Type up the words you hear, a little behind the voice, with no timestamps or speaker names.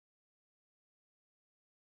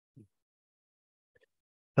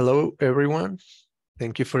Hello, everyone.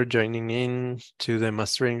 Thank you for joining in to the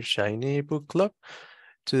Mastering Shiny book club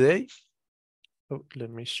today. Oh, let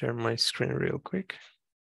me share my screen real quick.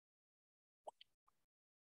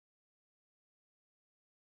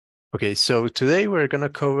 Okay, so today we're going to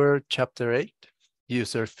cover chapter 8,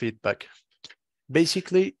 user feedback.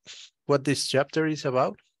 Basically, what this chapter is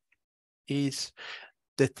about is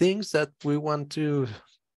the things that we want to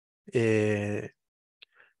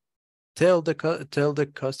tell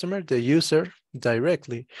the customer, the user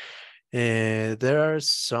directly. There are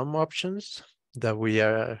some options that we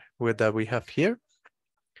have here.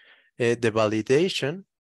 The validation.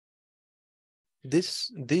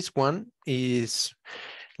 This one is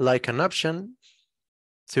like an option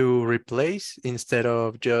to replace instead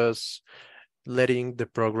of just letting the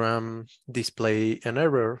program display an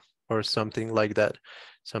error or something like that,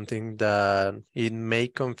 something that it may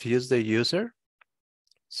confuse the user.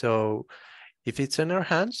 So if it's in our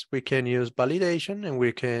hands, we can use validation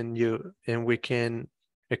and we can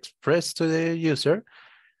express to the user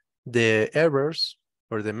the errors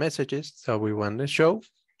or the messages that we want to show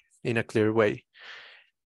in a clear way.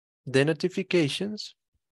 The notifications,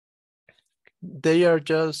 they are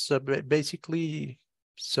just basically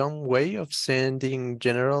some way of sending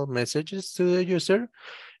general messages to the user,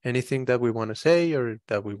 anything that we want to say or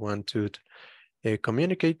that we want to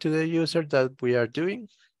communicate to the user that we are doing,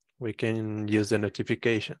 we can use the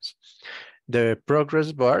notifications. The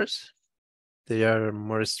progress bars, they are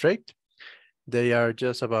more strict. They are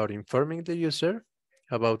just about informing the user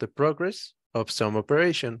about the progress of some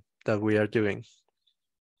operation that we are doing.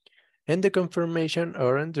 And the confirmation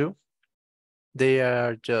or undo, they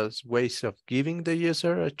are just ways of giving the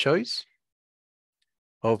user a choice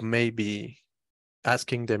of maybe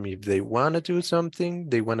asking them if they want to do something,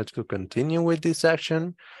 they wanted to continue with this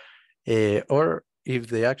action, or if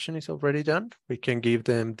the action is already done, we can give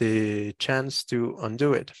them the chance to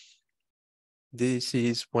undo it. This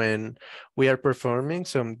is when we are performing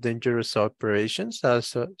some dangerous operations,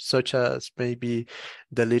 such as maybe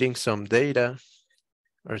deleting some data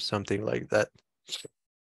or something like that.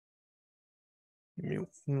 Give me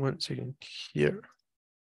 1 second here.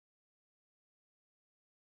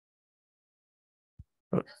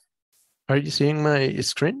 Oh, are you seeing my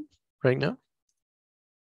screen right now?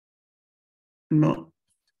 No.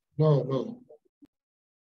 No.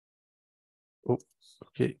 Oh,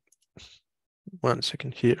 okay. 1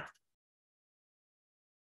 second here.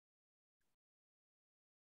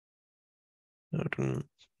 I don't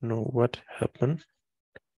know what happened.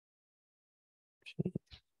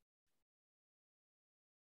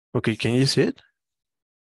 Okay, can you see it?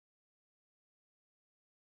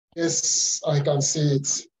 Yes, I can see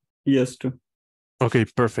it. Yes, too. Okay,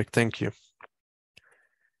 perfect. Thank you.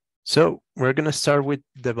 So we're going to start with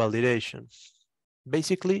the validation.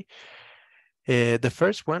 Basically, the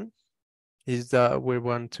first one is that we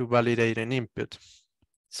want to validate an input.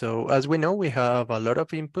 So as we know, we have a lot of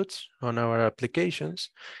inputs on our applications,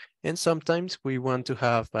 and sometimes we want to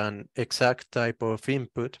have an exact type of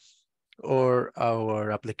input, or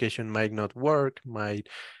our application might not work, might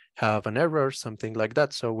have an error, something like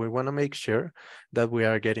that. So we want to make sure that we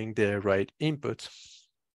are getting the right input.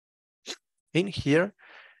 In here,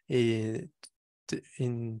 to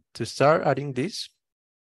start adding this,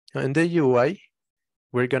 in the UI,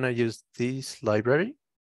 we're going to use this library,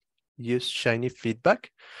 use Shiny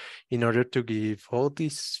feedback, in order to give all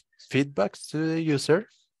these feedbacks to the user.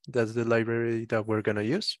 That's the library that we're going to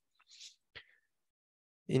use.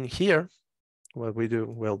 In here, what we do,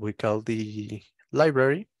 well, we call the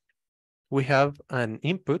library. We have an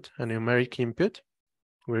input, a numeric input.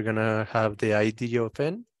 We're going to have the ID of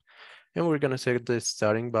n, and we're going to set the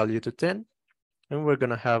starting value to 10, and we're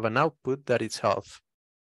going to have an output that is half.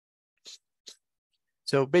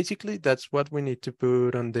 So basically, that's what we need to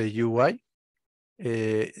put on the UI.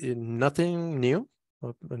 Nothing new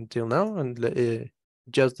up until now, and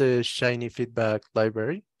just the Shiny feedback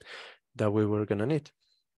library that we were going to need.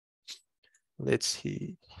 Let's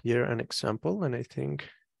see here an example, and I think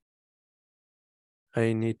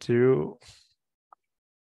I need to,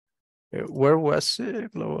 where was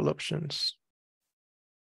global options?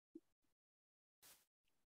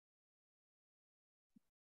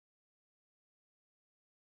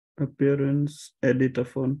 Appearance, editor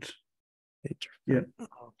font. Yeah.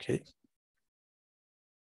 Okay.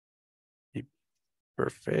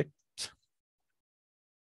 Perfect.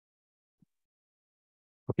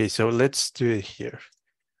 Okay, so let's do it here.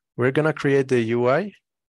 We're gonna create the UI.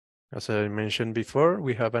 As I mentioned before,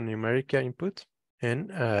 we have a numeric input and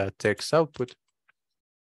a text output.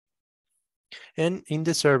 And in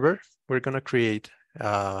the server, we're gonna create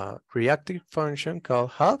a reactive function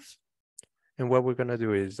called half. And what we're gonna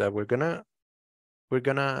do is that we're gonna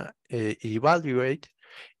evaluate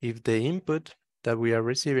if the input that we are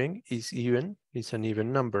receiving is an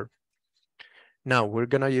even number. Now we're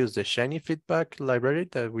gonna use the Shiny feedback library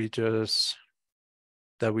that we just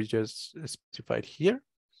specified here.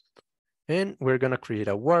 And we're gonna create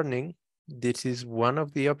a warning. This is one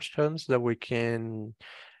of the options that we can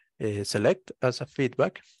select as a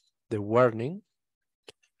feedback, the warning.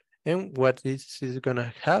 And what this is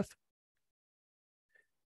gonna have,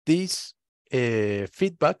 this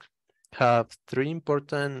feedback have three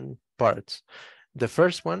important parts. The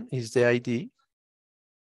first one is the ID,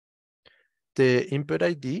 the input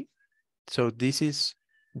ID. So this is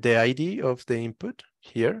the ID of the input.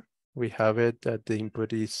 Here we have it that the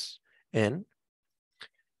input is N.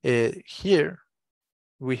 Here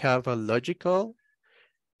we have a logical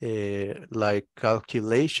like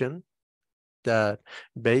calculation that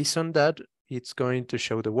based on that it's going to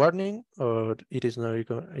show the warning, or it is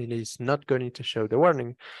not going to show the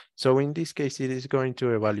warning. So in this case, it is going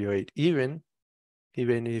to evaluate even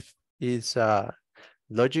if it's a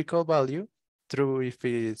logical value, true if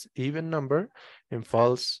it's even number, and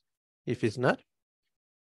false if it's not.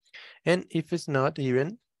 And if it's not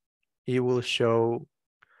even, it will show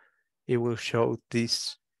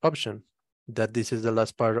this option, that this is the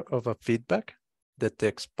last part of a feedback, the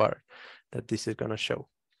text part that this is gonna show.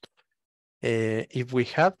 If we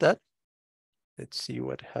have that, let's see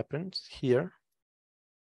what happens here.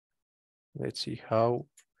 Let's see how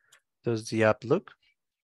does the app look.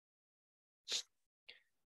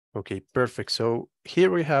 Okay, perfect. So here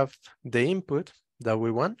we have the input that we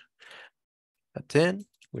want. A 10,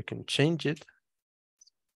 we can change it.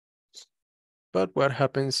 But what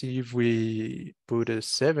happens if we put a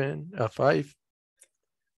 7, a 5?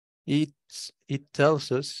 It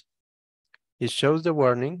tells us, it shows the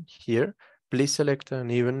warning here. Please select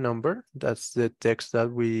an even number. That's the text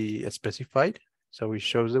that we specified. So it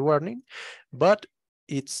shows the warning, but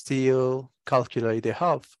it still calculates the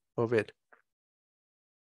half of it.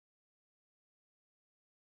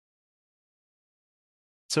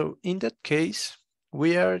 So in that case,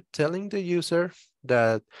 we are telling the user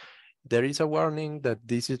that there is a warning that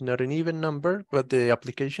this is not an even number, but the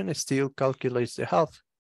application still calculates the half.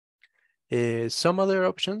 Some other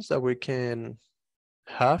options that we can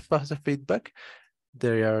have as a feedback,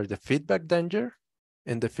 there are the feedback danger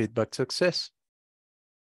and the feedback success.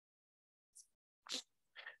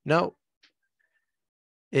 Now,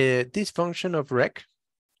 this function of rec,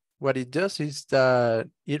 what it does is that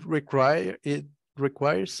it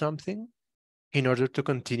requires something in order to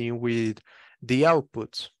continue with the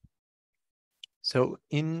outputs. So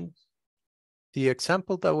in the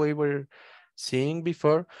example that we were seeing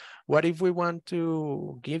before, what if we want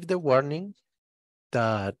to give the warning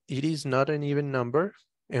that it is not an even number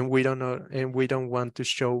and we don't want to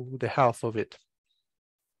show the half of it?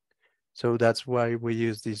 So that's why we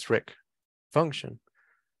use this rec function.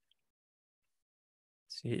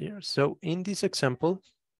 See here. So in this example,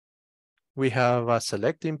 we have a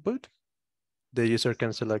select input. The user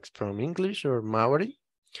can select from English or Maori.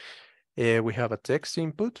 We have a text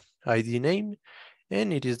input, ID name,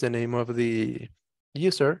 and it is the name of the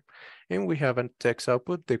user. And we have a text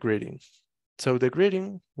output, the greeting. So the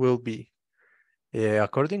greeting will be,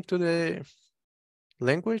 according to the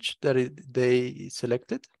language that they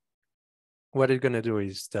selected, what it's gonna do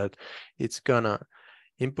is that it's gonna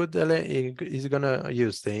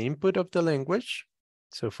use the input of the language.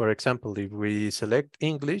 So for example, if we select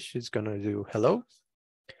English, it's gonna do hello.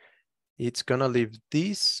 It's gonna leave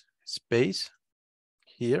this space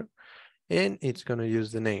here, and it's gonna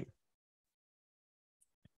use the name.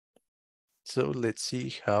 So let's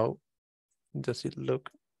see how does it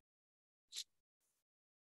look.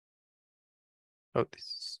 Oh,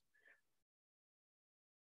 this.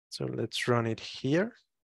 So let's run it here.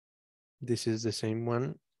 This is the same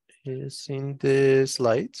one as in the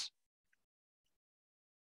slides.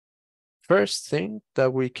 First thing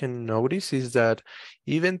that we can notice is that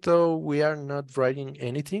even though we are not writing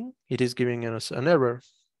anything, it is giving us an error.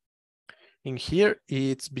 In here,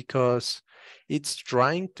 it's because it's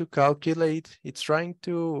trying to calculate, it's trying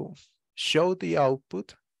to show the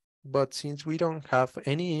output, but since we don't have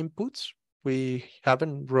any inputs, we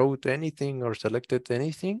haven't wrote anything or selected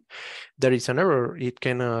anything, there is an error. It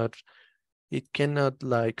cannot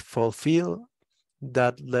like fulfill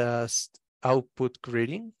that last output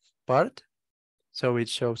greeting part. So it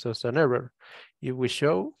shows us an error. If we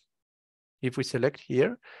select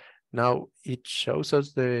here, now it shows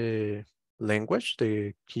us the language,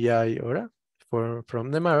 the Kiai Ora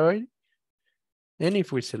from the Maori. And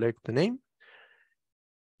if we select the name,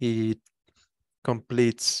 it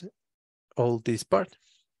completes all this part.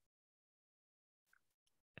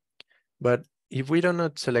 But if we do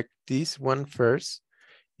not select this one first,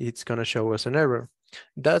 it's gonna show us an error.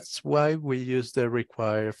 That's why we use the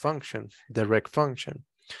require function, the rec function.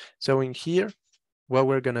 So in here, what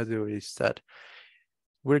we're gonna do is that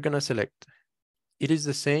we're gonna select, it is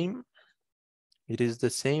the same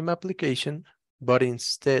application, but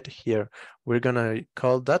instead here, we're gonna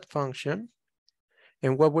call that function.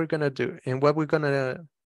 And what we're gonna do, and what we're gonna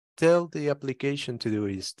tell the application to do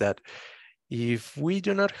is that if we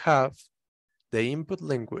do not have the input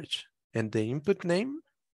language and the input name,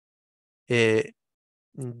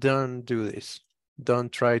 don't do this.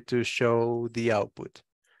 Don't try to show the output.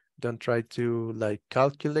 Don't try to like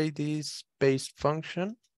calculate this paste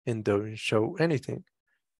function and don't show anything.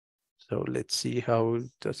 So let's see how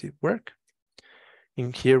does it work.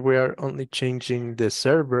 In here, we are only changing the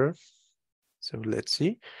server. So let's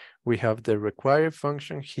see, we have the require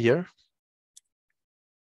function here.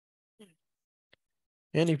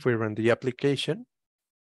 And if we run the application,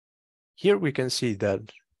 here we can see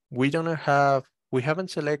that we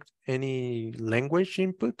haven't selected any language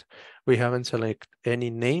input. We haven't selected any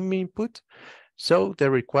name input. So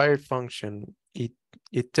the required function,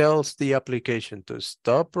 it tells the application to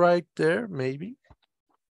stop right there, maybe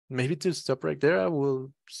to stop right there. I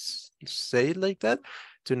will say it like that,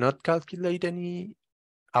 to not calculate any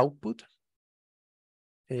output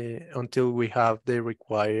until we have the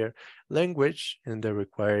required language and the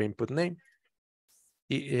required input name.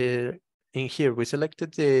 In here, we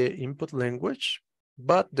selected the input language,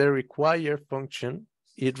 but the require function,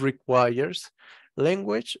 it requires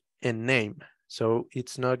language and name. So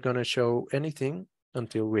it's not gonna show anything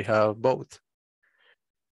until we have both.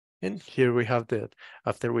 And here we have that.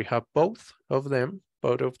 After we have both of them,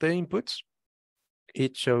 both of the inputs,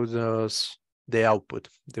 it shows us the output,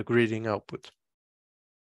 the greeting output.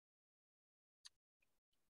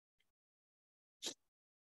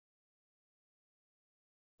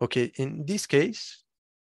 Okay, in this case,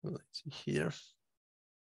 let's see here.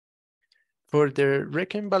 For the rec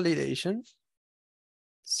validation,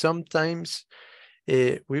 sometimes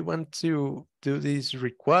we want to do this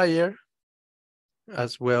require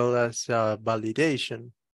as well as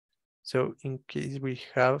validation. So in case we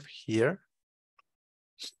have here,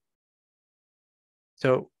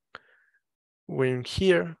 so when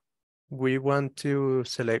here we want to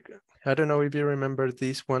select, I don't know if you remember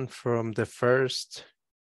this one from the first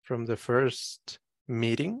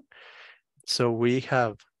meeting. So we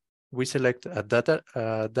select a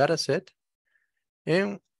data set,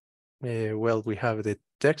 and well, we have the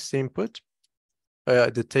text input,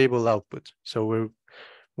 the table output. So we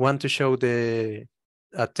want to show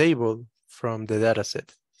a table from the data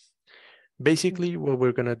set. Basically, what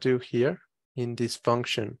we're gonna do here in this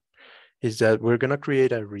function is that we're gonna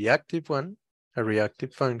create a reactive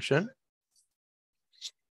function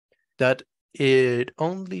that it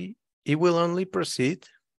will only proceed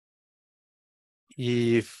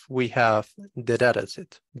if we have the data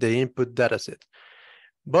set, the input data set.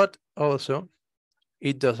 But also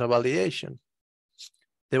it does a validation.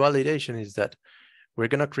 The validation is that we're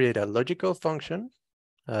gonna create a logical function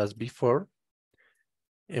as before,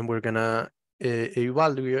 and we're gonna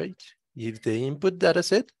evaluate if the input data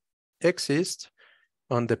set exists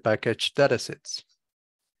on the package datasets.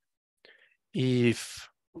 If,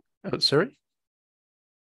 oh, sorry.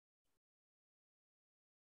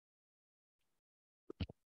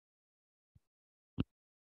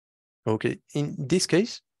 Okay, in this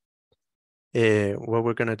case, what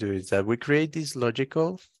we're gonna do is that we create this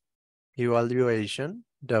logical evaluation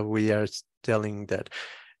that we are telling that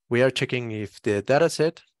we are checking if the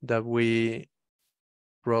dataset that we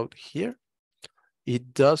wrote here,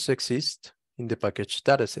 it does exist in the package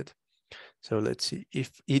dataset. So let's see,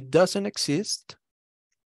 if it doesn't exist,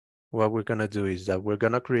 what we're gonna do is that we're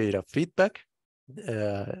gonna create a feedback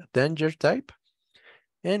danger type,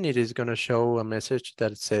 and it is gonna show a message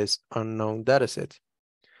that says unknown dataset.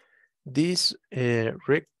 This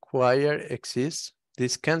require exists,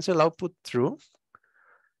 this cancel output true.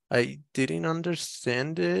 I didn't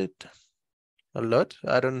understand it a lot.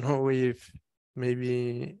 I don't know if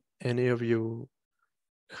maybe any of you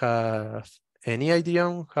have any idea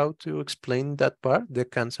on how to explain that part, the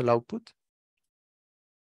cancel output?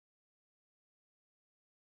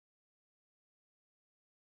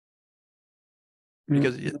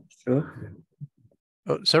 Because sure.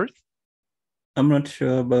 Oh, sorry? I'm not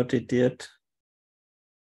sure about it yet.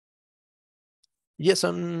 Yes,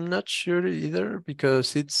 I'm not sure either,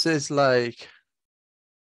 because it says like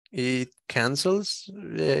it cancels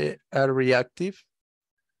a reactive.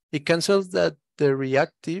 It cancels that the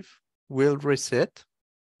reactive will reset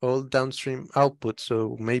all downstream output.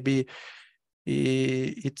 So maybe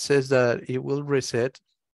it says that it will reset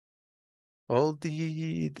all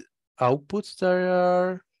the outputs that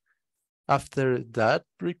are after that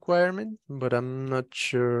requirement, but I'm not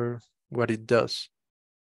sure what it does.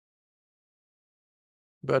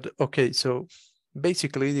 But okay, so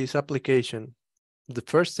basically this application, the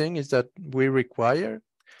first thing is that we require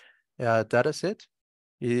a data set.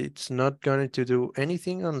 It's not going to do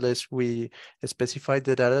anything unless we specify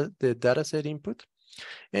the data set input.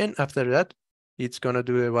 And after that, it's going to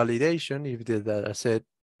do a validation if the data set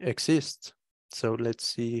exists. So let's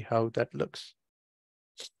see how that looks.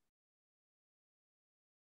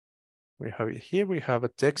 We have it here. We have a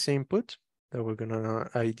text input that we're going to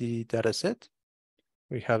ID data set.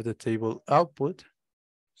 We have the table output.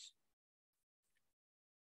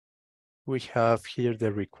 We have here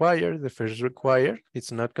the require, the first require.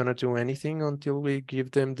 It's not going to do anything until we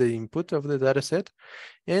give them the input of the data set,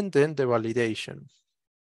 and then the validation.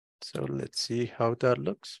 So let's see how that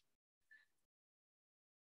looks.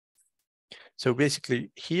 So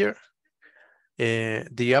basically here,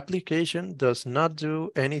 the application does not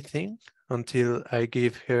do anything until I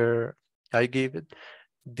give it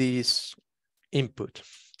this input.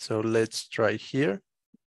 So let's try here.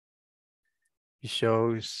 It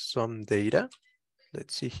shows some data.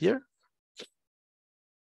 Let's see here.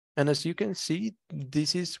 And as you can see,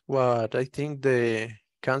 this is what I think the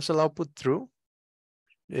cancel output through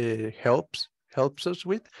helps us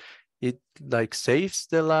with. It like saves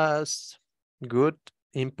the last good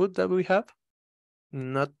input that we have.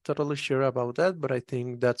 Not totally sure about that, but I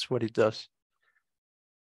think that's what it does.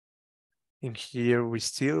 In here, we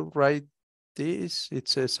still write this. It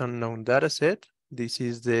says unknown data set. This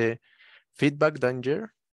is the feedback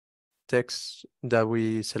danger text that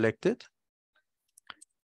we selected.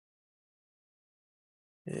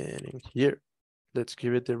 And in here, let's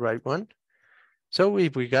give it the right one. So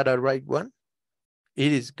if we got a right one,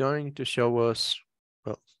 it is going to show us,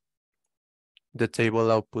 well, the table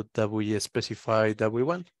output that we specified that we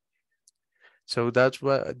want. So that's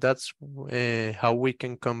how we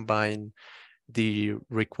can combine the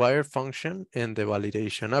require function and the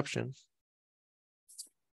validation option.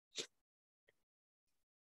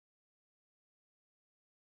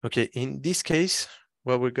 Okay, in this case,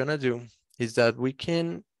 what we're gonna do is that we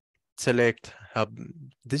can select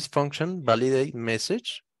this function, validate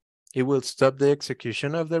message. It will stop the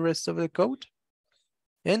execution of the rest of the code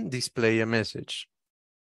and display a message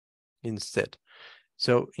instead.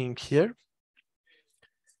 So in here,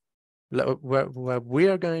 what we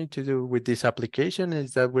are going to do with this application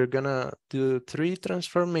is that we're gonna do 3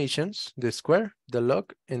 transformations: the square, the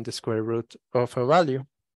log, and the square root of a value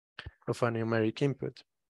of a numeric input.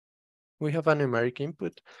 We have a numeric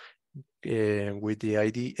input with the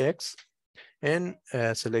ID X and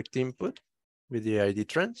a select input with the ID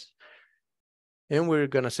trans. And we're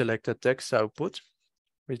gonna select a text output.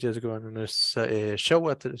 We're just gonna show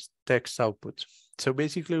a text output. So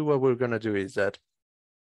basically what we're gonna do is that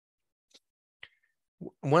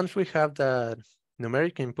once we have the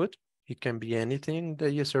numeric input, it can be anything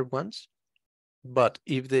the user wants. But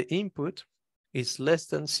if the input is less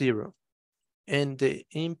than 0 and the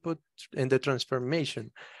input and the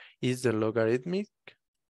transformation is the logarithmic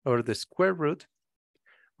or the square root,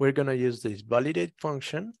 we're gonna use this validate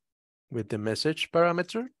function with the message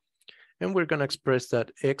parameter, and we're gonna express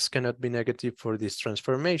that X cannot be negative for this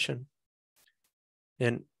transformation.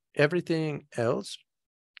 And everything else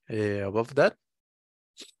above that,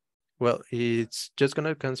 well, it's just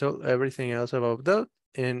gonna cancel everything else above that,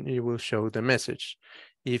 and it will show the message.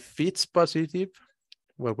 If it's positive,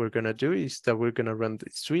 what we're gonna do is that we're gonna run the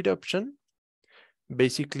switch option.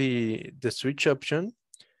 Basically, the switch option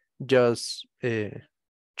just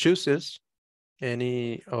chooses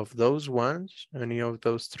any of those ones, any of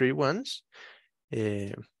those 3 ones,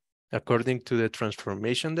 according to the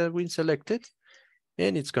transformation that we selected,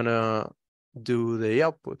 and it's gonna do the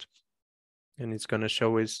output, and it's gonna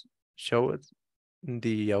show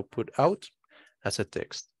the output out as a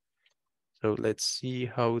text. So let's see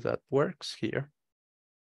how that works here.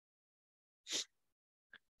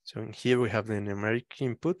 So in here we have the numeric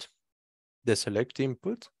input, the select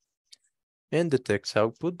input, and the text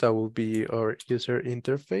output. That will be our user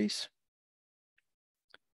interface.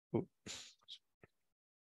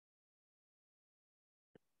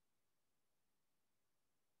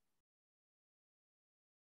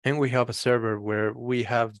 And we have a server where we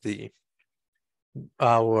have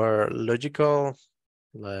our logical,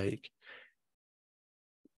 like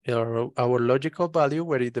our logical value,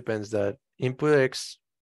 where it depends that input X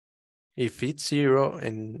If it's 0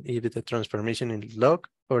 and if the transformation is log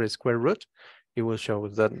or a square root, it will show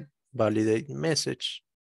that validate message.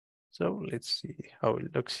 So let's see how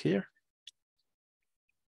it looks here.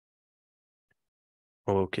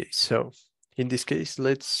 Okay, so in this case,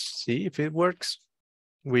 let's see if it works.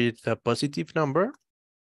 With a positive number,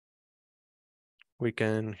 we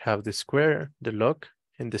can have the square, the log,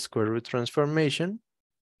 and the square root transformation.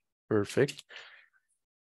 Perfect.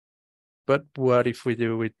 But what if we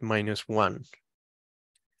do with -1?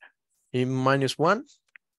 In -1,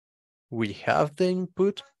 we have the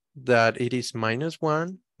input that it is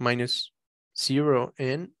 -1, -0,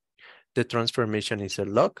 and the transformation is a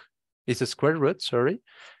log, is a square root, sorry.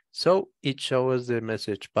 So it shows the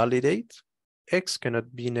message validate. X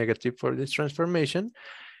cannot be negative for this transformation,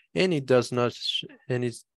 and it does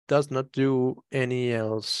not do any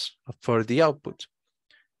else for the output.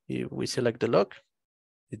 If we select the log,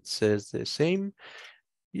 it says the same.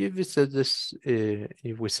 If we set this,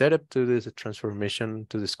 if we set up to this transformation,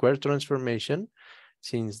 to the square transformation,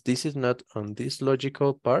 since this is not on this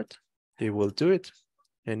logical part, it will do it,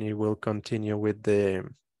 and it will continue with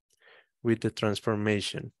the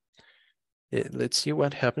transformation. Let's see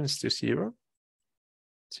what happens to 0.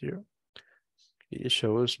 0. It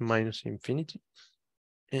shows -infinity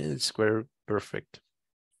and square perfect.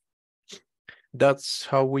 That's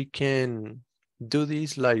how we can do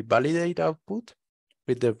this, like validate output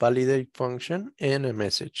with the validate function and a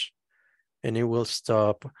message, and it will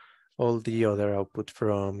stop all the other output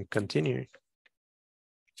from continuing.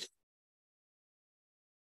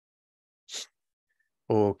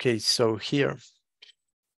 Okay, so here.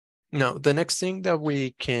 Now, the next thing that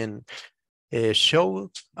we can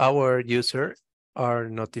show our user are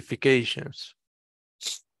notifications.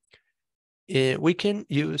 We can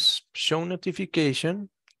use show notification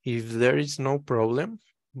if there is no problem,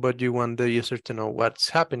 but you want the user to know what's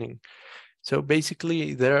happening. So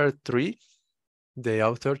basically there are 3. The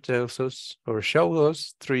author tells us or shows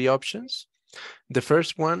us 3 options. The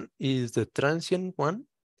first one is the transient one.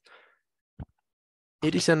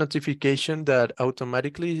 It is a notification that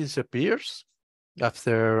automatically disappears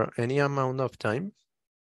after any amount of time.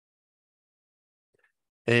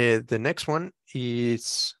 The next one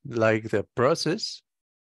is like the process,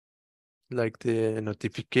 like the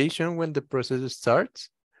notification when the process starts,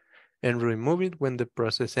 and remove it when the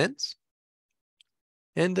process ends.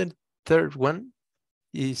 And the third one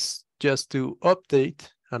is just to update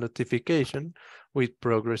a notification with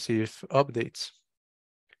progressive updates.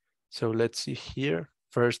 So let's see here,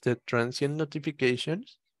 first the transient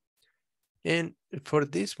notifications. And for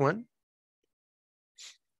this one,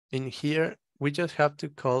 in here, we just have to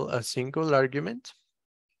call a single argument.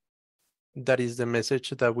 That is the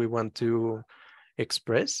message that we want to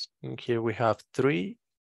express. And here we have three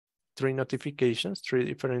notifications, 3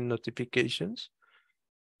 different notifications.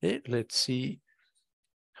 Okay, let's see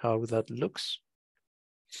how that looks.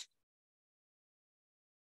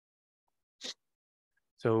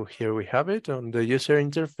 So here we have it on the user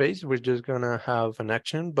interface. We're just gonna have an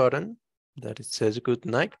action button that it says good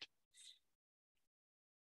night.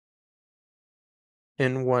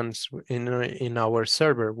 And once in our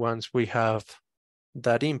server, once we have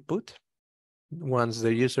that input, once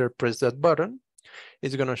the user press that button,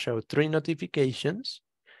 it's gonna show 3 notifications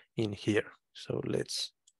in here. So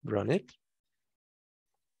let's run it.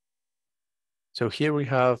 So here we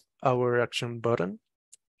have our action button.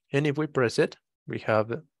 And if we press it,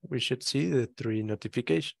 we should see the 3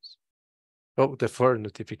 notifications. Oh, the 4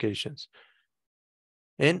 notifications.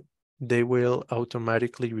 And they will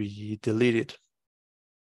automatically be deleted.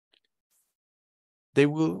 They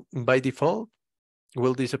will, by default,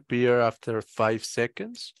 will disappear after 5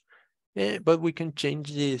 seconds. But we can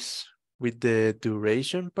change this with the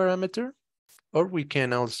duration parameter, or we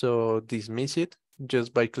can also dismiss it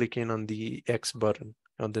just by clicking on the X button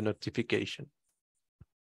on the notification.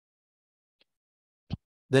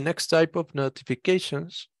 The next type of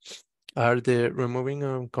notifications are the removing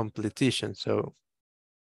on completion. So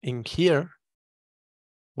in here,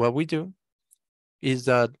 what we do is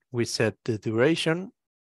that we set the duration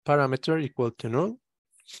parameter equal to null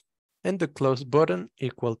and the close button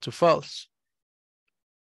equal to false.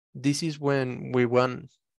 This is when we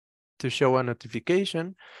want to show a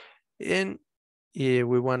notification and we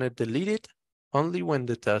want to delete it only when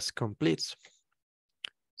the task completes.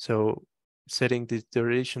 So setting this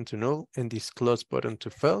duration to null and this close button to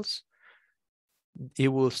false, it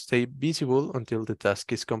will stay visible until the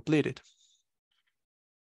task is completed.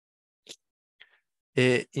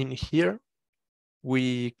 In here,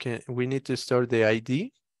 we need to store the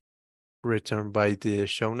ID returned by the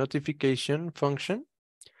show notification function,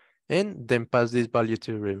 and then pass this value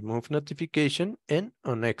to remove notification and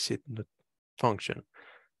on exit function.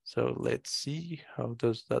 So let's see how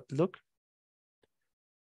does that look.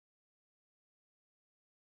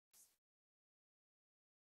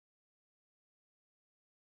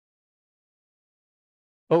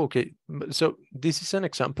 Oh, okay, so this is an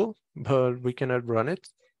example, but we cannot run it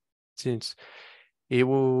since it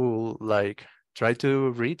will like try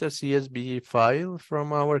to read a CSV file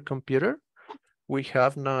from our computer. We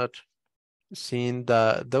have not seen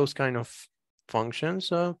those kind of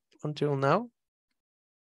functions until now.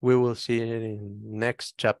 We will see it in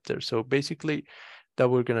next chapter. So basically, that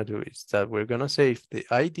we're gonna do is that we're gonna save the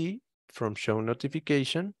ID from show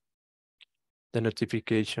notification. The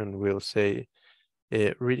notification will say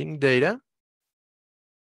reading data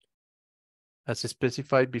as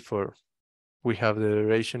specified before. We have the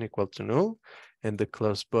duration equal to null and the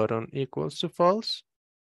close button equals to false.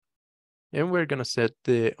 And we're gonna set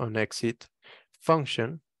the on exit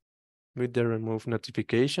function with the remove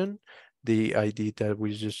notification, the ID that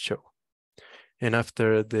we just showed. And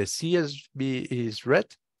after the CSV is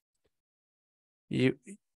read,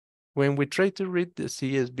 when we try to read the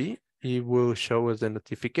CSV, it will show us the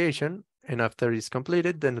notification. And after it's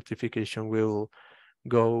completed, the notification will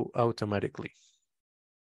go automatically.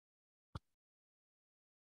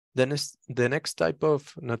 Then the next type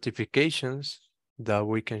of notifications that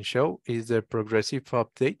we can show is the progressive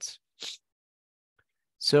updates.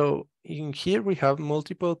 So in here we have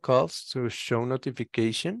multiple calls to show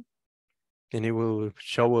notification, and it will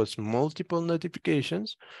show us multiple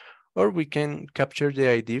notifications, or we can capture the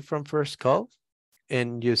ID from first call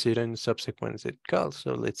and use it in subsequent calls.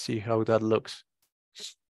 So let's see how that looks.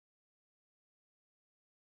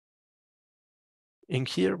 In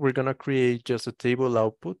here, we're gonna create just a table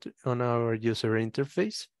output on our user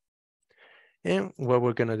interface. And what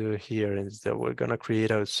we're gonna do here is that we're gonna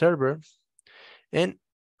create a server, and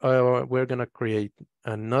we're gonna create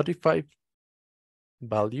a notify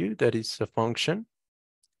value that is a function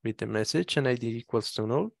with the message and ID equals to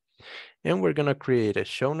null. And we're gonna create a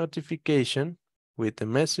show notification with the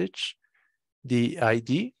message, the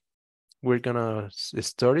ID. We're gonna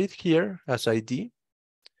store it here as ID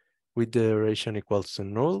with the duration equals to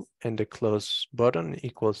null and the close button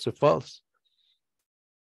equals to false.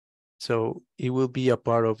 So it will be a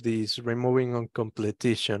part of this removing on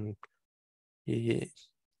completion. It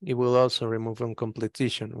will also remove on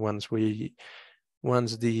completion once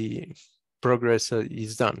the progress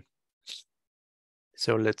is done.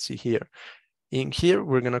 So let's see here. In here,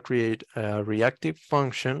 we're gonna create a reactive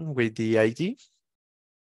function with the ID.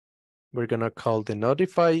 We're gonna call the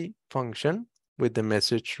notify function with the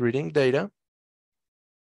message reading data.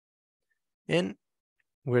 And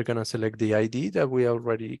we're gonna select the ID that we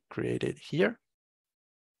already created here.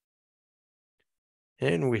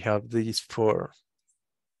 And we have these four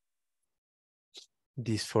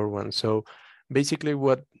ones. So basically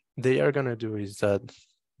what they are gonna do is that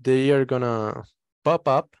they are gonna pop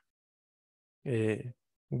up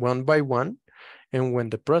one by one. And when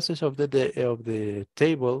the process of the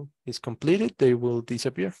table is completed, they will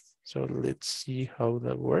disappear. So let's see how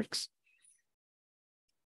that works.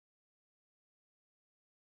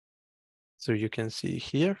 So you can see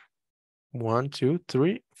here, 1, 2,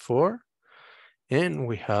 3, 4, and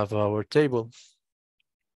we have our table.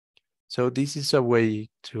 So this is a way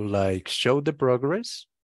to like show the progress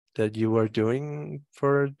that you are doing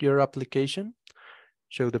for your application,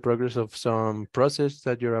 show the progress of some process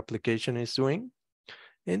that your application is doing.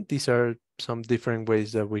 And these are some different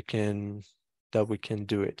ways that we can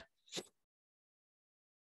do it.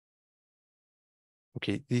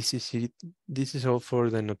 Okay, this is it. This is all for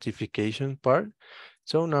the notification part.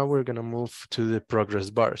 So now we're gonna move to the progress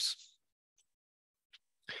bars.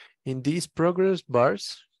 In these progress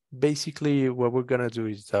bars, basically what we're gonna do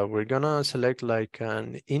is that we're gonna select like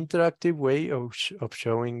an interactive way of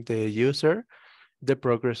showing the user the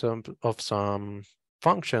progress of some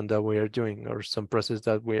function that we are doing or some process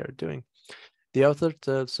that we are doing. The author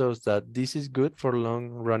tells us that this is good for long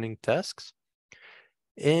running tasks,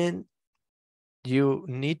 and you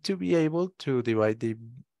need to be able to divide the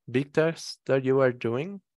big tasks that you are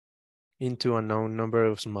doing into a known number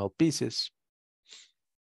of small pieces.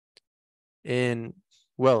 And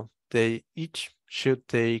well, they each should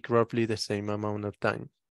take roughly the same amount of time.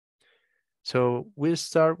 So we'll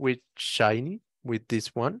start with mshiny, with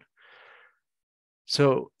this one.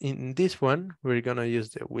 So in this one, we're gonna use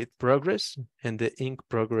the with progress and the inc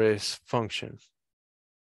progress function.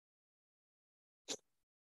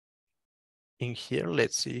 In here,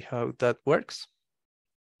 let's see how that works.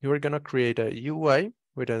 We're gonna create a UI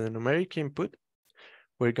with a numeric input.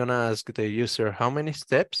 We're gonna ask the user how many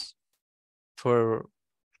steps for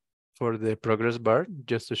the progress bar,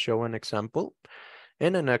 just to show an example,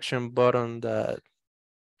 and an action button that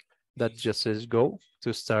just says go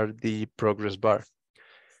to start the progress bar.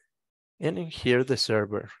 And in here, the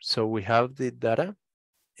server. So we have the data,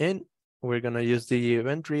 and we're gonna use the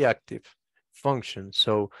event reactive function.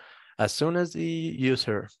 So as soon as the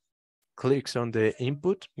user clicks on the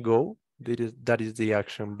input go, that is the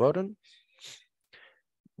action button.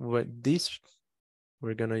 With this,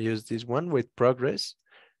 we're gonna use this one with progress.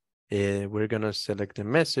 We're gonna select the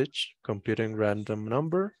message, computing random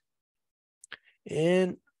number,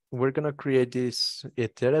 and we're gonna create this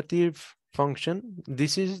iterative function.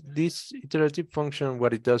 This iterative function,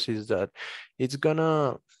 what it does is that it's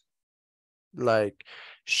gonna like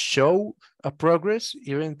show a progress,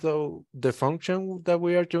 even though the function that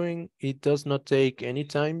we are doing, it does not take any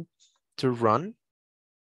time to run.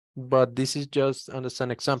 But this is just as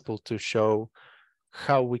an example to show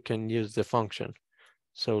how we can use the function.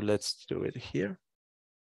 So let's do it here.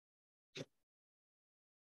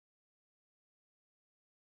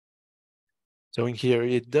 So in here,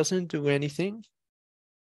 it doesn't do anything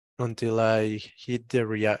until I hit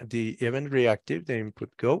the event reactive, the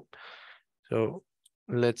input go. So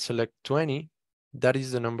let's select 20. That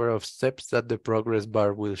is the number of steps that the progress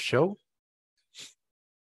bar will show.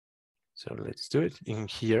 So let's do it in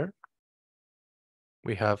here.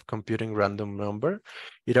 We have computing random number.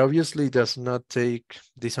 It obviously does not take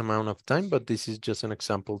this amount of time, but this is just an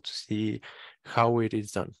example to see how it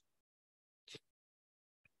is done.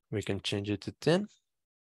 We can change it to 10.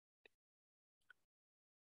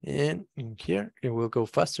 And in here, it will go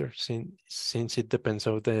faster since it depends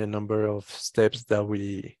on the number of steps that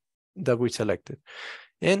we selected.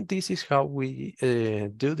 And this is how we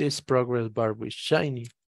do this progress bar with Shiny.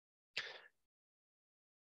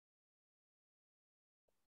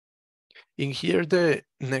 In here, the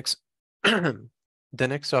next the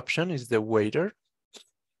next option is the waiter.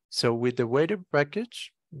 So with the waiter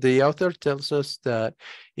package, the author tells us that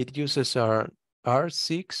it uses our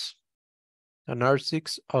R6, an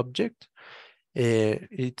R6 object.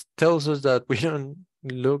 It tells us that we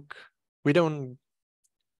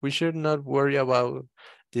should not worry about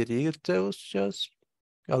the details just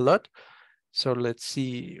a lot. So let's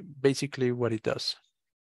see basically what it does.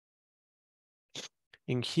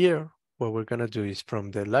 In here, what we're gonna do is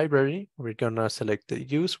from the library, we're gonna select the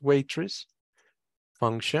use waitress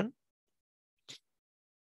function.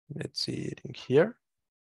 Let's see it in here.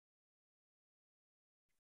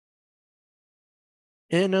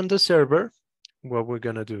 And on the server, what we're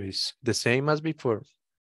gonna do is the same as before.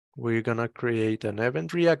 We're gonna create an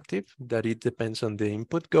event reactive that it depends on the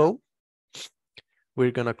input go.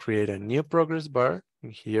 We're gonna create a new progress bar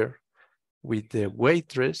in here with the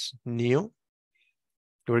waitress new.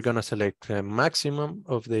 We're gonna select the maximum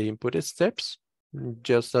of the input steps,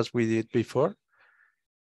 just as we did before.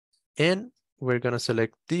 And we're gonna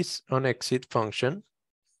select this on exit function,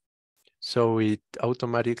 so it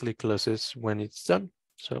automatically closes when it's done.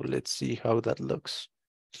 So let's see how that looks.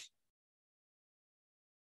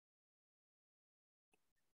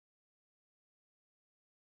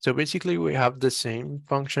 So basically we have the same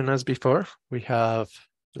function as before. We have,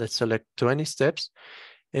 let's select 20 steps.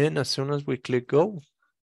 And as soon as we click go,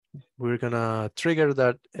 we're gonna trigger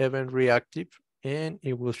that event reactive and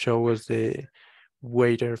it will show us the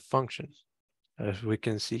waiter function. As we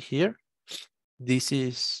can see here, this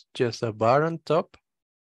is just a bar on top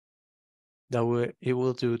that it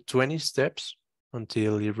will do 20 steps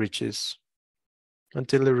until it reaches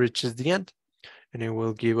the end. And it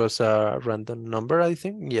will give us a random number, I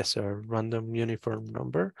think. Yes, a random uniform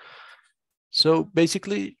number. So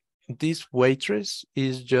basically, this waitress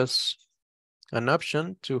is just an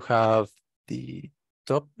option to have the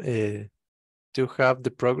top, to have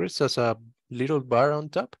the progress as a little bar on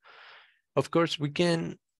top. Of course, we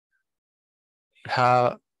can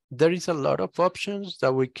have, there is a lot of options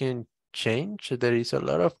that we can change. There is a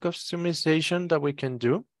lot of customization that we can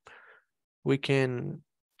do. We can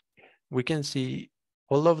see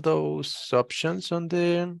all of those options on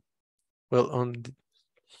the, well,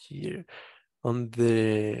 here, on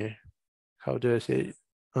the, how do I say,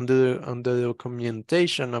 on the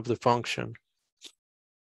documentation of the function.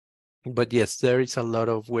 But yes, there is a lot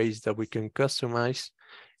of ways that we can customize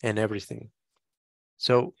and everything.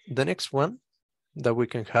 So the next one that we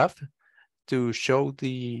can have to show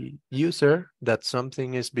the user that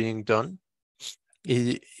something is being done,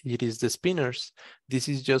 it is the spinners. This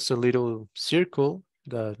is just a little circle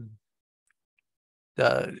that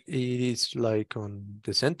it is like on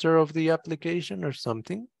the center of the application or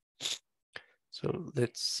something. So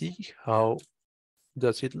let's see how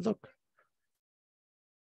does it look.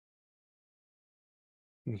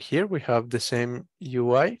 And here we have the same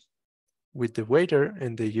UI with the waiter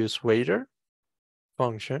and the use waiter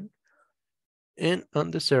function. And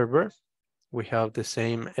on the server, we have the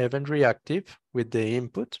same event reactive with the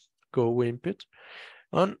input, go input.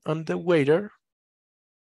 On the waiter,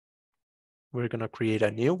 we're gonna create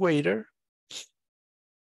a new waiter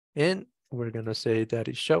and we're gonna say that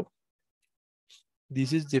is show.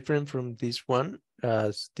 This is different from this one,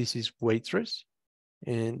 as this is waitress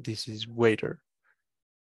and this is waiter.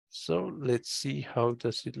 So let's see how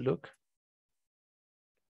does it look.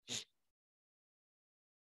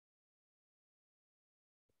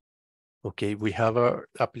 Okay, we have our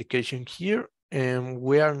application here and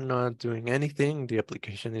we are not doing anything. The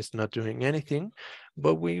application is not doing anything,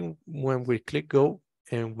 but when we click go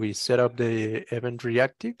and we set up the event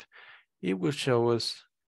reactive, it will show us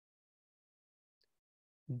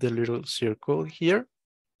the little circle here.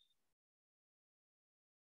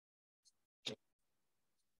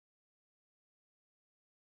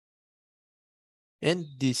 And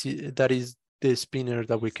that is the spinner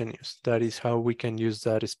that we can use. That is how we can use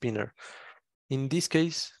that spinner. In this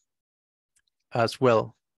case as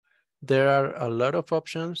well, there are a lot of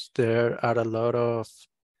options. There are a lot of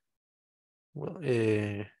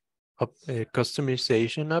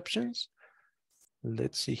customization options.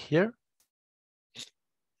 Let's see here.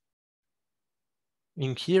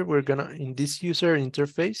 In here, in this user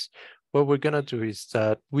interface, what we're gonna do is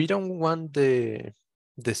that we don't want the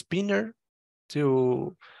spinner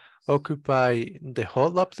to occupy the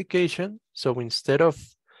whole application. So instead of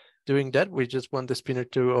doing that, we just want the spinner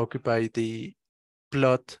to occupy the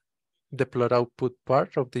plot output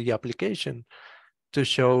part of the application to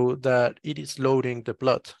show that it is loading the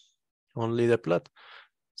plot, only the plot.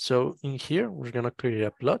 So in here, we're gonna create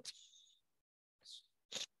a plot.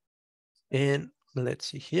 And let's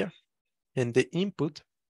see here. And the input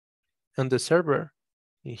on the server,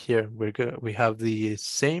 in here, we have the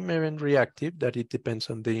same event reactive that it depends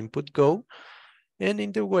on the input go. And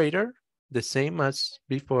in the waiter, the same as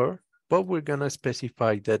before, but we're gonna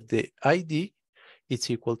specify that the ID is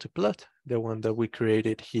equal to plot, the one that we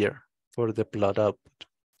created here for the plot output.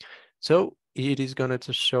 So it is going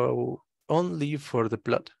to show only for the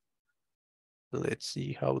plot. Let's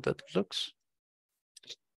see how that looks.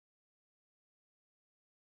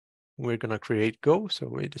 We're going to create go,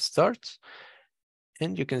 so it starts.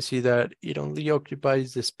 And you can see that it only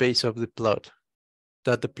occupies the space of the plot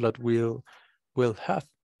that the plot will have.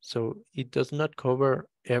 So it does not cover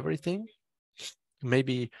everything.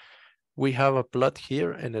 Maybe we have a plot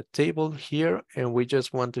here and a table here, and we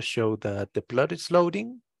just want to show that the plot is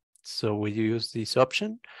loading. So we use this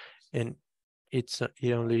option, and it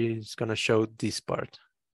only is going to show this part.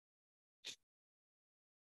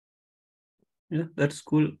 Yeah, that's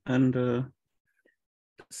cool. And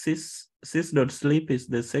sys.sleep is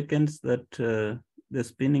the seconds that the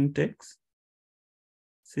spinning takes.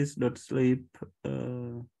 Sys.sleep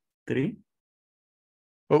 3.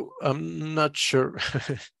 Oh, I'm not sure.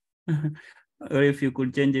 Or if you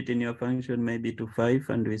could change it in your function maybe to 5,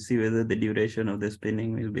 and we see whether the duration of the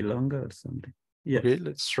spinning will be longer or something. Yeah. Okay,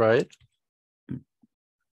 let's try it.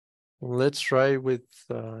 Let's try with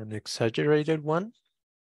an exaggerated one.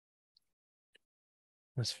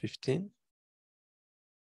 That's 15.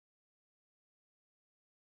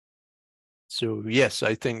 So yes,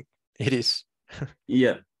 I think it is.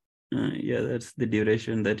 Yeah. Yeah, that's the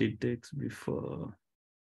duration that it takes before.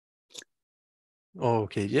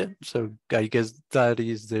 Okay, yeah. So I guess that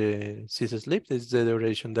is the sys.sleep. Is the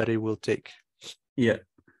duration that it will take. Yeah.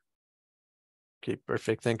 Okay,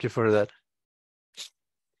 perfect. Thank you for that.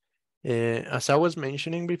 As I was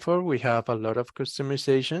mentioning before, we have a lot of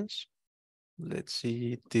customizations. Let's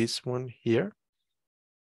see this one here.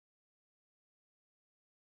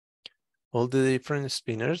 All the different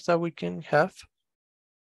spinners that we can have.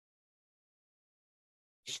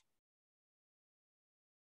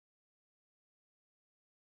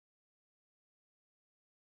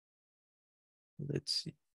 Let's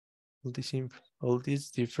see all these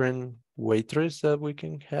different waiters that we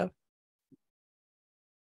can have.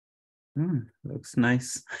 Looks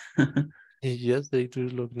nice. Yes, they do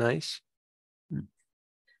look nice.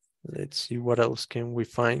 Let's see what else can we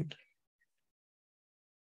find.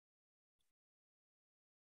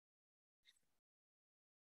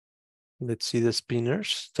 Let's see the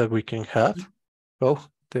spinners that we can have. Oh,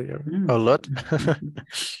 there are a lot. A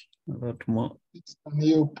lot more. Can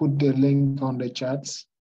you put the link on the chats?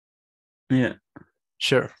 Yeah.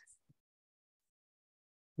 Sure.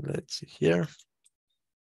 Let's see here.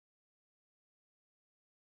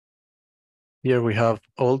 Here we have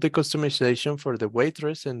all the customization for the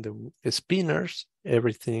waitress and the spinners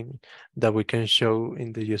everything that we can show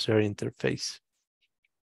in the user interface.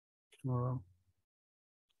 Wow.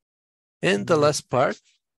 And the last part,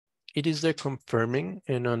 it is the confirming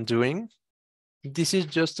and undoing. This is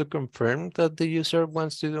just to confirm that the user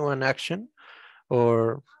wants to do an action,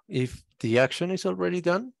 or if the action is already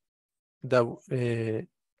done, that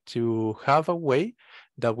to have a way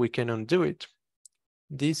that we can undo it.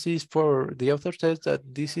 This is for, the author says that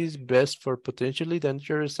this is best for potentially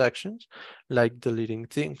dangerous actions like deleting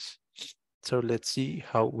things. So let's see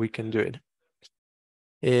how we can do it.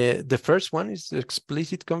 The first one is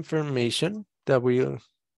explicit confirmation that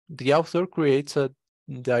the author creates a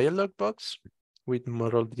dialog box with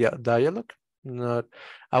model dialog.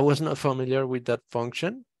 I was not familiar with that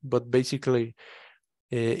function, but basically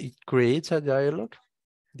it creates a dialog.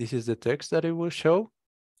 This is the text that it will show.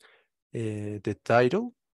 The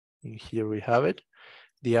title, and here we have it.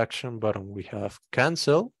 The action button, we have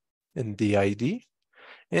cancel and the ID,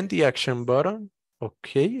 and the action button,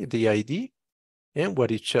 okay, the ID, and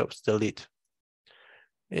what it shows, delete.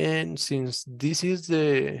 And since this is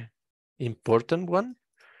the important one,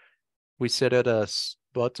 we set it as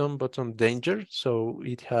bottom danger, so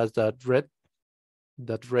it has that red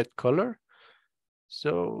color.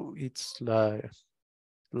 So it's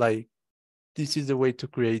like this is the way to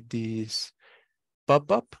create this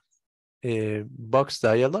pop-up box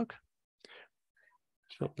dialog.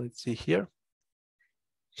 So let's see here.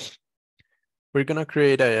 We're gonna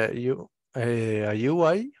create a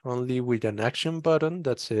UI only with an action button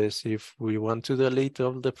that says if we want to delete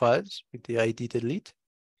all the files with the ID delete.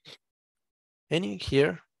 And in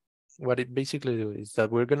here, what it basically do is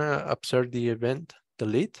that we're gonna observe the event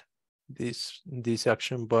delete, this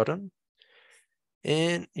action button.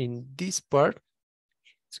 And in this part,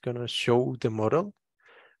 it's gonna show the model,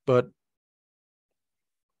 but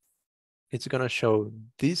it's gonna show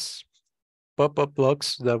this pop-up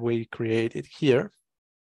blocks that we created here.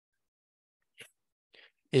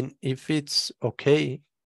 And if it's okay,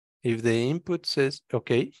 if the input says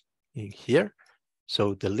okay in here,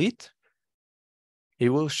 so delete, it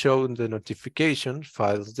will show the notification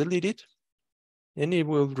files deleted, and it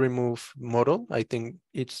will remove model. I think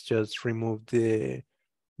it's just remove the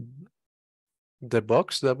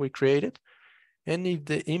box that we created. And if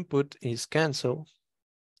the input is cancel,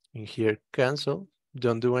 in here cancel,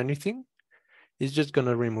 don't do anything, it's just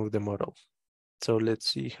gonna remove the model. So let's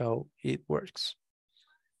see how it works.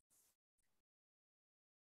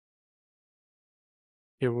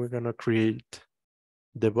 Here we're gonna create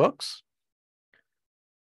the box.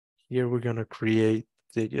 Here we're gonna create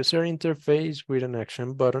the user interface with an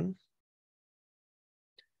action button.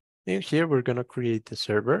 And here we're gonna create the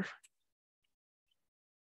server.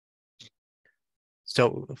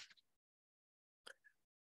 So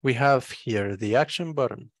we have here the action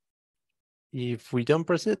button. If we don't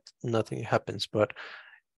press it, nothing happens. But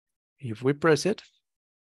if we press it,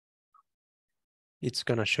 it's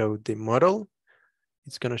gonna show the model.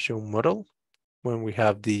 It's gonna show model. When we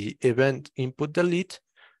have the event input delete,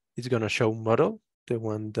 it's gonna show model, the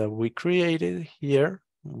one that we created here,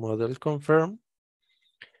 model confirm.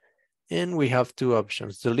 And we have two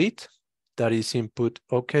options, delete, that is input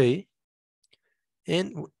okay,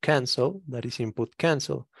 and cancel, that is input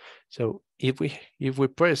cancel. So if we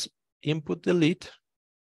press input delete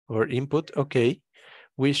or input okay,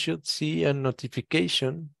 we should see a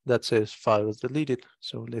notification that says files deleted.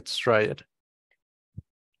 So let's try it.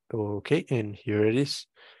 Okay, and here it is.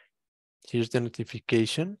 Here's the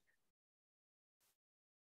notification.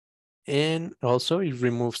 And also it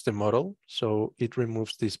removes the model, so it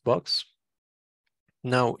removes this box.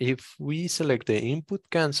 Now, if we select the input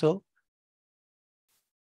cancel,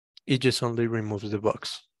 it just only removes the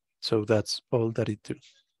box. So that's all that it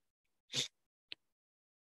does.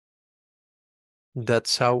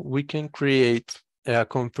 That's how we can create a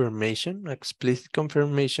confirmation, explicit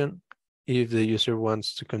confirmation, if the user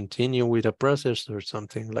wants to continue with a process or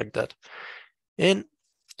something like that. And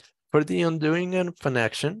for the undoing of an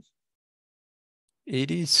action,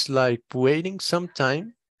 it is like waiting some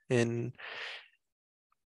time, and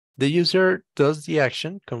the user does the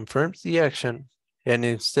action, confirms the action, and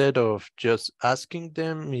instead of just asking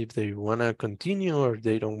them if they want to continue or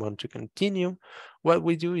they don't want to continue, what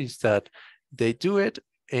we do is that they do it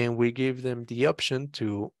and we give them the option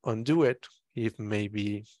to undo it if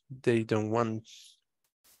maybe they don't want,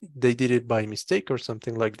 they did it by mistake or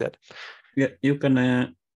something like that. Yeah, you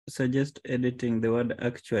can suggest editing the word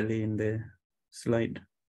actually in the slide.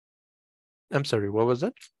 I'm sorry, what was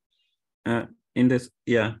that? In this,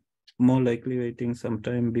 yeah, more likely waiting some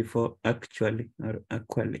time before actually or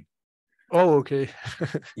equally. Oh, okay.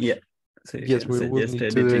 Yeah. So yes, we will need to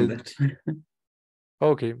editing that.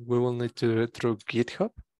 Okay, we will need to do it through GitHub.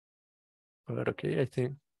 But okay, I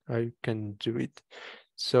think I can do it.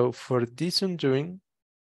 So for this undoing,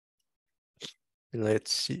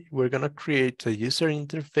 let's see, we're gonna create a user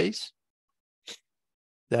interface.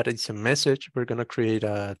 That is a message. We're gonna create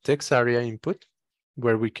a text area input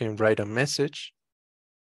where we can write a message.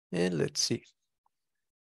 And let's see.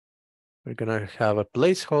 We're gonna have a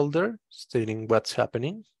placeholder stating what's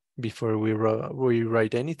happening before we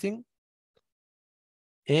write anything.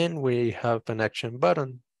 And we have an action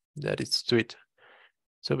button that is tweet.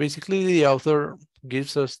 So basically the author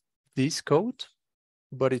gives us this code,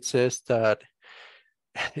 but it says that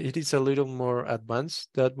it is a little more advanced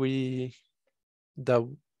that we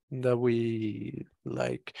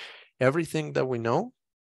like everything that we know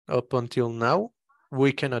up until now,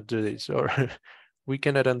 we cannot do this, or we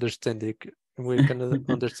cannot understand it. We cannot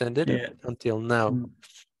understand it Yeah. until now.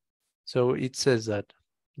 So it says that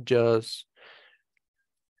just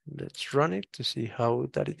let's run it to see how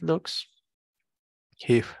that it looks.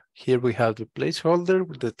 Here we have the placeholder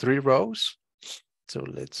with the 3 rows. So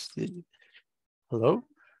let's see. Hello,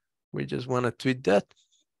 we just want to tweet that.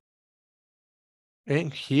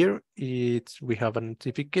 And here we have a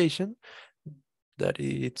notification that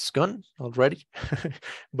it's gone already.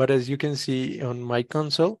 But as you can see on my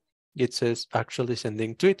console, it says actually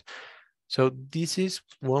sending tweet. So this is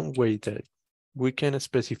one way that we can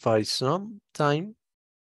specify some time.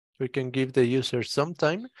 We can give the user some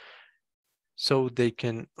time so they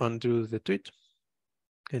can undo the tweet.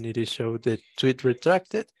 And it is show the tweet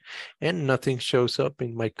retracted and nothing shows up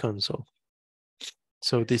in my console.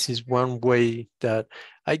 So this is one way that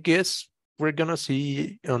I guess we're gonna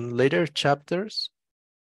see on later chapters,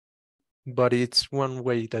 but it's one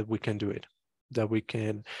way that we can do it, that we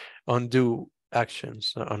can undo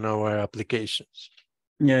actions on our applications.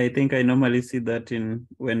 Yeah, I think I normally see that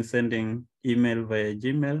when sending email via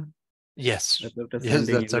Gmail. Yes, after yes,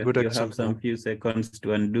 sending, that's a good you example. have some few seconds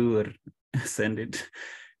to undo or send it.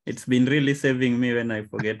 It's been really saving me when I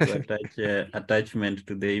forget to attach attachment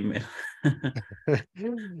to the email.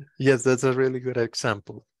 Yes, that's a really good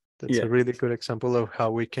example. That's Yeah. a really good example of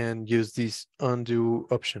how we can use this undo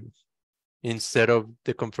option instead of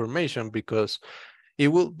the confirmation, because it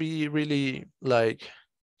will be really like,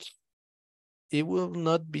 it will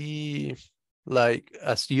not be like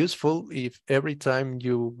as useful if every time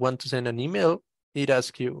you want to send an email, it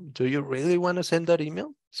asks you, do you really want to send that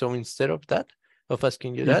email? So instead of that, of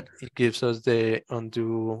asking you that, it gives us the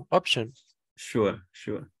undo option. Sure.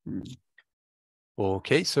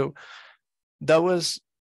 Okay, so that was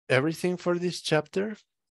everything for this chapter,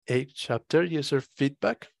 8th chapter, user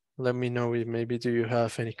feedback. Let me know if maybe do you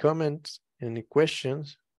have any comments, any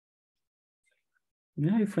questions?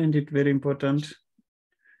 Yeah, I find it very important,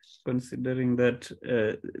 considering that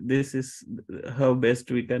this is how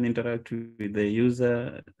best we can interact with the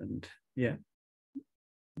user and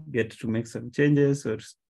get to make some changes or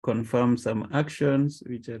confirm some actions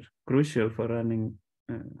which are crucial for running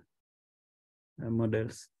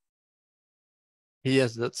models.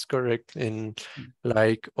 Yes, that's correct. And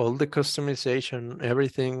like all the customization,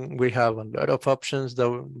 everything, we have a lot of options that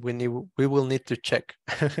we will need to check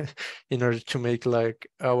in order to make like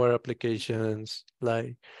our applications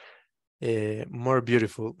like more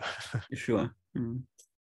beautiful. Sure.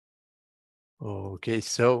 Okay,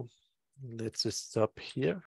 so let's stop here.